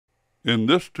In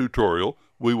this tutorial,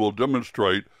 we will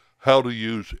demonstrate how to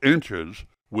use inches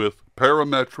with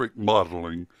parametric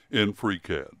modeling in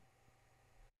FreeCAD.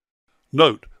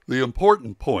 Note, the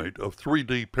important point of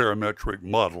 3D parametric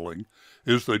modeling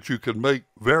is that you can make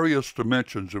various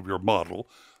dimensions of your model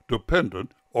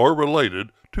dependent or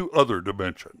related to other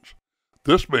dimensions.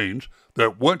 This means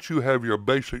that once you have your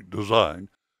basic design,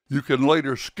 you can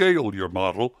later scale your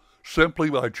model simply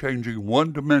by changing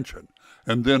one dimension,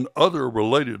 and then other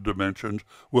related dimensions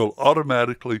will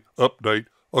automatically update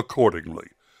accordingly.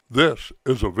 This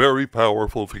is a very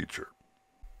powerful feature.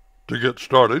 To get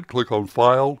started, click on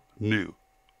File, New.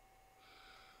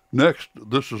 Next,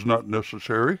 this is not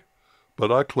necessary,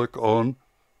 but I click on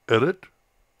Edit,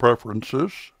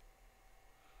 Preferences,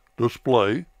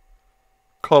 Display,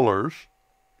 Colors,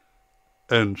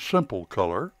 and Simple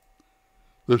Color.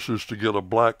 This is to get a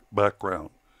black background,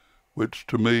 which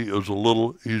to me is a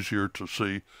little easier to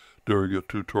see during a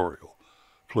tutorial.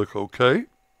 Click OK,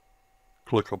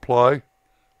 click Apply,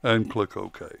 and click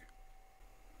OK.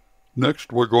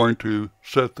 Next, we're going to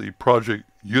set the project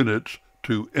units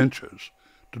to inches.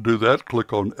 To do that,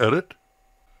 click on Edit,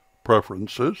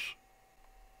 Preferences,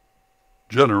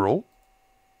 General,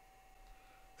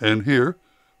 and here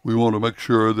we want to make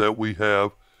sure that we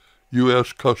have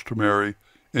U.S. customary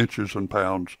inches and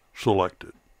pounds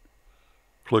selected.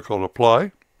 Click on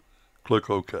Apply, click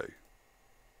OK.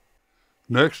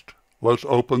 Next, let's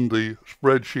open the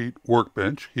Spreadsheet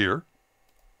workbench here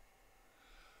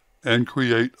and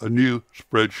create a new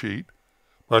spreadsheet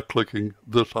by clicking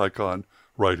this icon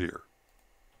right here.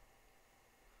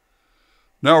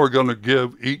 Now we're going to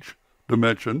give each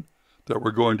dimension that we're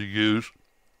going to use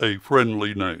a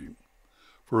friendly name.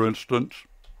 For instance,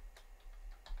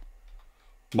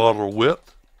 model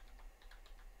width,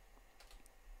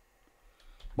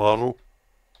 model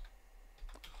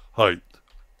height.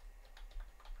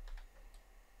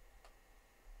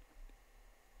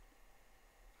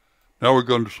 Now we're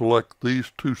going to select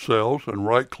these two cells and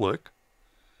right-click,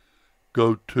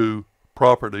 go to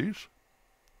Properties,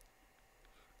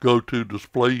 go to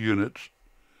Display Units,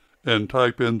 and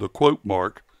type in the quote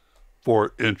mark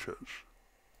for inches.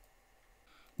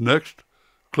 Next,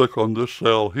 click on this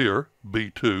cell here,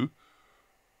 B2,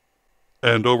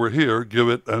 and over here give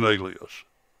it an alias,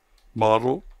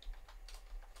 model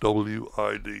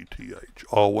WIDTH,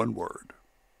 all one word.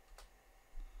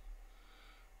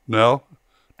 Now,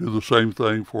 do the same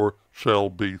thing for cell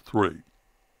B3.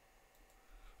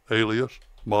 Alias,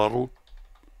 model,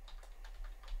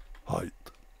 height.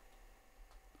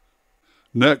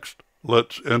 Next,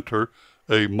 let's enter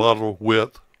a model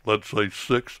width, let's say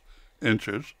 6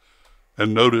 inches,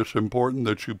 and notice important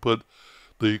that you put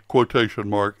the quotation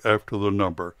mark after the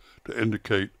number to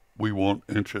indicate we want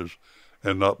inches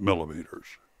and not millimeters.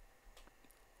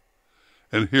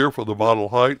 And here for the model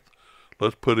height,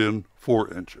 let's put in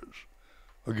 4 inches.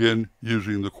 Again,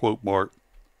 using the quote mark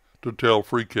to tell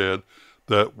FreeCAD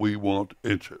that we want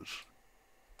inches.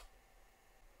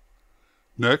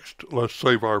 Next, let's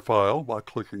save our file by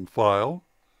clicking File,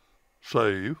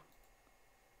 Save,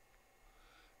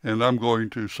 and I'm going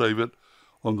to save it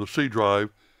on the C drive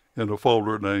in a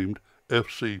folder named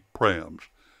FC Parms,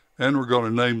 and we're going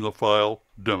to name the file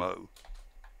Demo.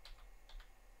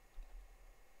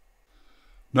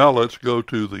 Now let's go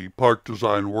to the Part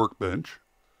Design workbench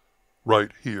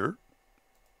right here,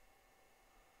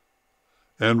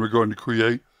 and we're going to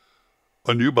create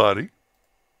a new body,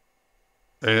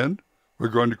 and we're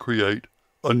going to create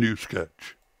a new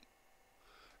sketch.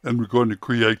 And we're going to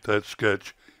create that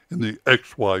sketch in the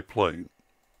XY plane.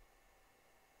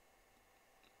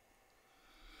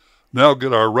 Now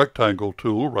get our rectangle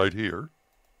tool right here.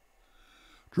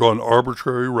 Draw an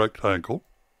arbitrary rectangle.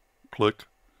 Click,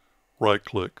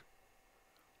 right-click.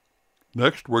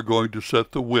 Next, we're going to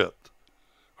set the width.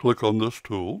 Click on this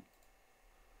tool.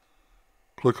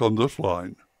 Click on this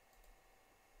line.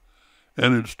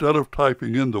 And instead of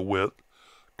typing in the width,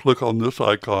 click on this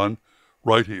icon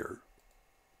right here.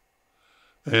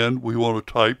 And we want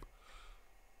to type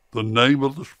the name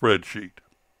of the spreadsheet,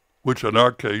 which in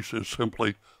our case is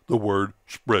simply the word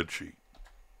spreadsheet.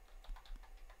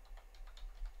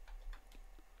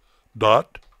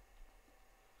 Dot,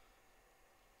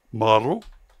 model,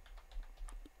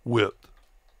 width.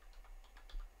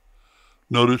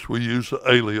 Notice we use the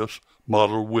alias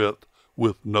model width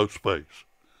with no space.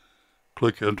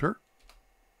 Click Enter.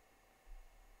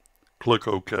 Click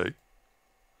OK.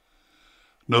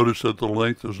 Notice that the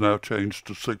length is now changed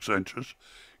to 6 inches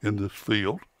in this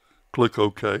field. Click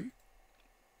OK.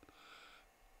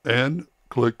 And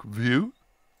click View.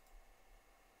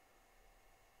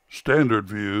 Standard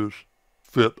Views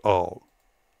Fit All.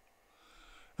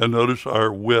 And notice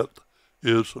our width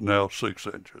is now 6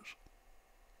 inches.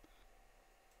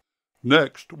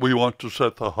 Next, we want to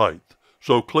set the height.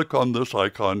 So click on this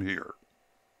icon here.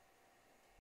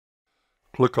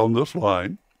 Click on this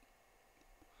line.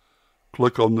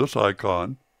 Click on this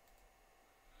icon.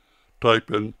 Type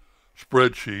in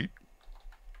Spreadsheet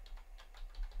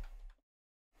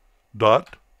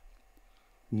dot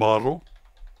model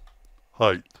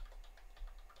height.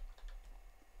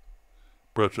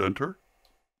 Press enter.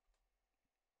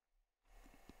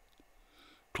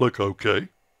 Click OK.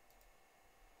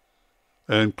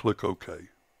 And click OK.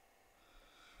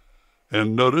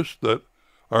 And notice that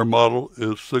our model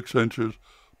is 6 inches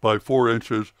by 4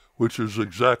 inches, which is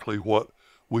exactly what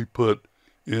we put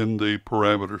in the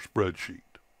parameter spreadsheet.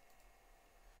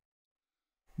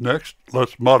 Next,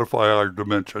 let's modify our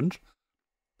dimensions.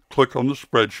 Click on the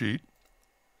spreadsheet.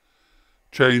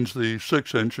 Change the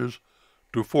 6 inches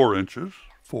to 4 inches,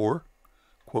 4,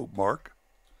 quote mark.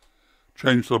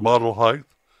 Change the model height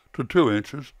to 2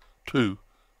 inches, 2,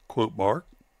 quote mark.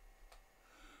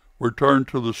 Return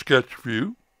to the sketch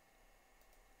view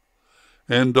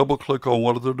and double-click on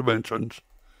one of the dimensions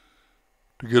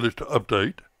to get it to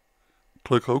update.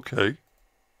 Click OK,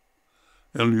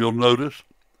 and you'll notice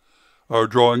our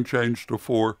drawing changed to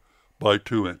 4 by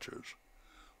 2 inches.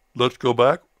 Let's go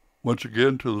back once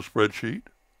again to the spreadsheet.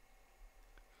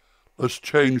 Let's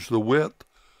change the width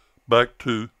back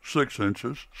to 6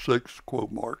 inches, 6,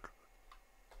 quote mark.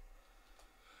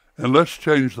 And let's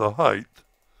change the height,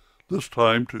 this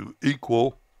time to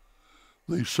equal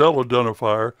the cell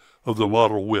identifier of the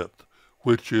model width,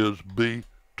 which is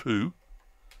B2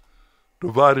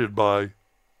 divided by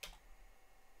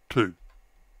 2.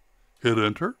 Hit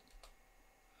enter.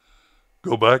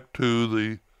 Go back to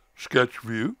the sketch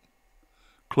view.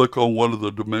 Click on one of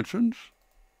the dimensions.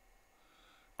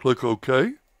 Click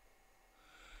OK.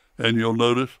 And you'll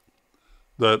notice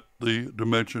that the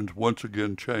dimensions once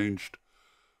again changed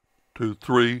to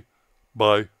 3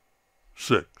 by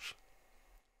 6.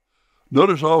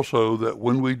 Notice also that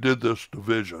when we did this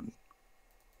division,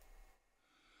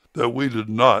 that we did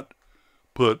not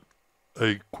put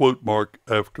a quote mark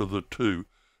after the 2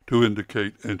 to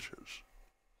indicate inches.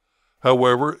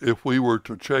 However, if we were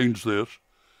to change this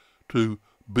to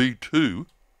B2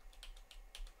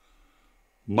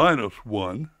 minus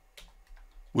 1,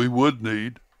 we would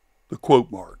need the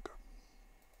quote mark.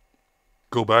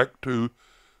 Go back to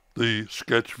the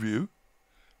sketch view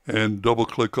and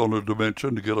double-click on a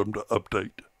dimension to get them to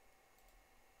update.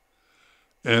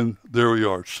 And there we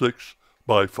are, 6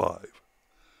 by 5.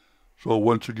 So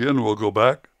once again, we'll go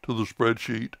back to the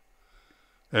spreadsheet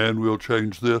and we'll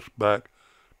change this back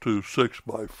to 6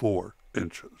 by 4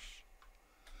 inches.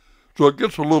 So it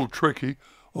gets a little tricky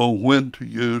on when to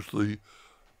use the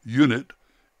unit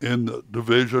in the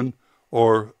division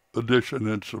or addition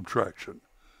and subtraction.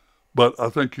 But I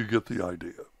think you get the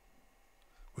idea.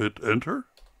 Hit enter.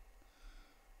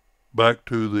 Back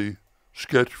to the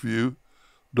sketch view,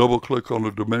 double-click on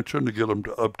a dimension to get them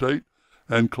to update,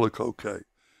 and click OK.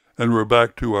 And we're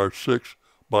back to our 6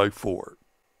 by 4.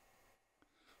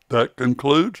 That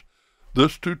concludes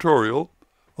this tutorial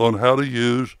on how to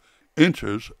use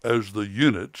inches as the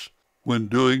units when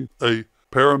doing a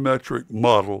parametric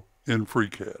model in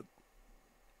FreeCAD.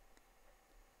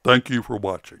 Thank you for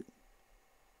watching.